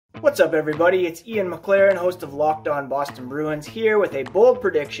What's up, everybody? It's Ian McLaren, host of Locked On Boston Bruins, here with a bold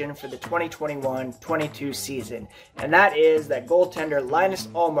prediction for the 2021-22 season. And that is that goaltender Linus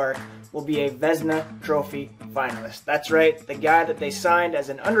Ullmark will be a Vezina Trophy finalist. That's right, the guy that they signed as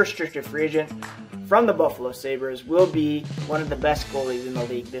an unrestricted free agent from the Buffalo Sabres will be one of the best goalies in the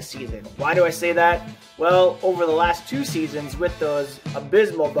league this season. Why do I say that? Well, over the last two seasons with those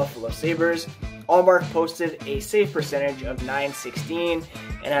abysmal Buffalo Sabres, Ullmark posted a save percentage of .916,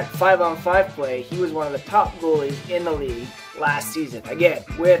 and at 5-on-5 play, he was one of the top goalies in the league last season. Again,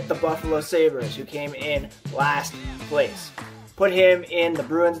 with the Buffalo Sabres, who came in last place. Put him in the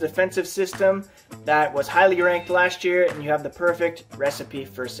Bruins defensive system that was highly ranked last year, and you have the perfect recipe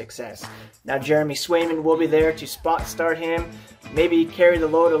for success. Now, Jeremy Swayman will be there to spot start him, maybe carry the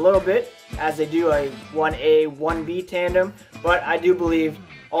load a little bit, as they do a 1A, 1B tandem, but I do believe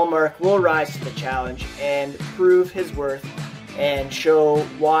Ullmark will rise to the challenge and prove his worth and show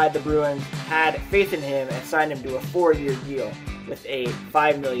why the Bruins had faith in him and signed him to a 4-year deal with a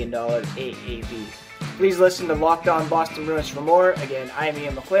 $5 million AAV. Please listen to Locked On Boston Bruins for more. Again, I am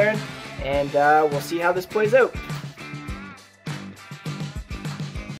Ian McLaren, and we'll see how this plays out.